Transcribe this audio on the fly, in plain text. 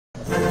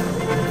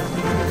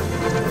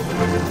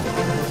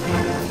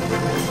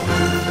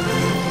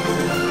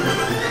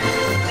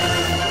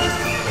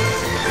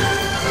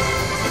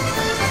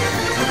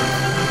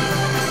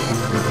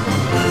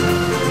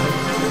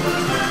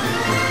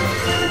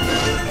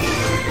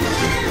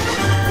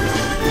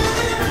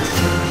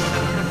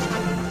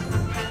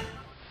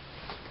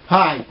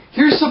Hi,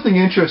 here's something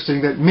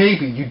interesting that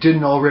maybe you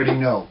didn't already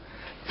know.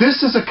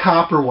 This is a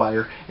copper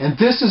wire and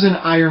this is an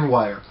iron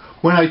wire.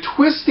 When I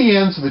twist the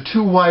ends of the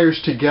two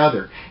wires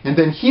together and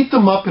then heat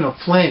them up in a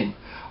flame,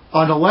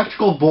 an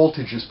electrical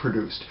voltage is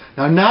produced.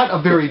 Now, not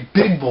a very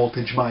big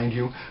voltage, mind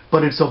you,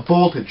 but it's a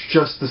voltage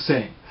just the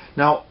same.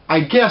 Now,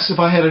 I guess if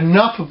I had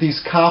enough of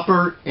these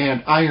copper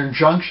and iron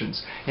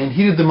junctions and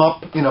heated them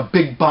up in a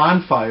big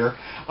bonfire,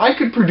 I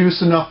could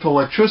produce enough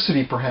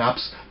electricity,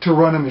 perhaps, to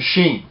run a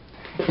machine.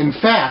 In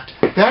fact,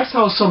 that's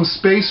how some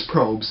space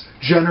probes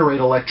generate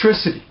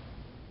electricity.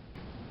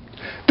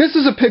 This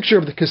is a picture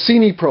of the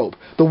Cassini probe,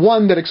 the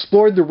one that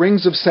explored the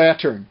rings of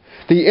Saturn.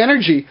 The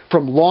energy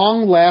from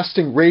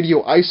long-lasting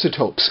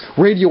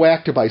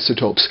radioactive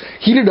isotopes,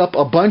 heated up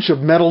a bunch of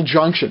metal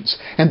junctions,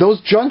 and those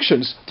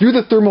junctions, through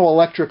the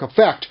thermoelectric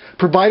effect,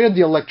 provided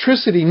the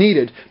electricity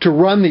needed to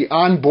run the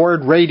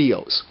onboard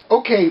radios.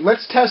 Okay,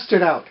 let's test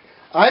it out.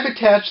 I've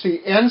attached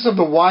the ends of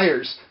the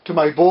wires to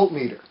my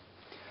voltmeter.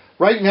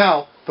 Right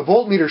now, the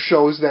voltmeter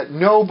shows that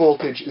no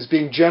voltage is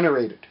being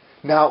generated.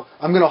 Now,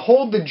 I'm going to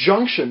hold the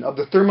junction of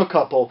the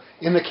thermocouple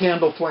in the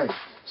candle flame.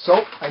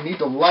 So, I need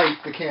to light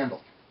the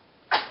candle.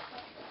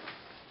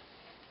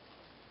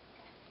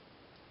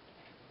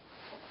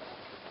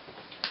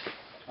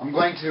 I'm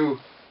going to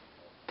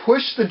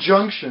push the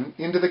junction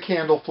into the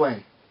candle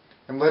flame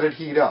and let it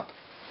heat up.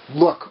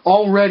 Look,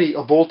 already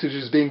a voltage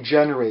is being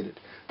generated.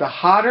 The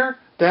hotter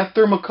that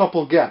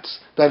thermocouple gets,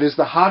 that is,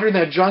 the hotter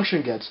that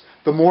junction gets,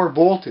 the more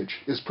voltage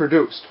is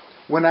produced.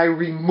 When I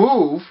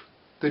remove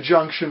the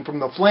junction from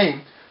the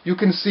flame, you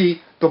can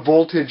see the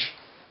voltage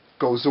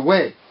goes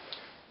away.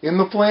 In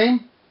the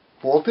flame,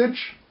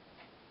 voltage,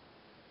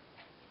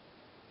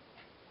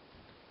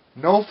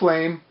 no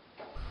flame,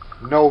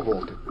 no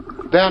voltage.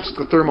 That's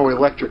the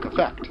thermoelectric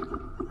effect.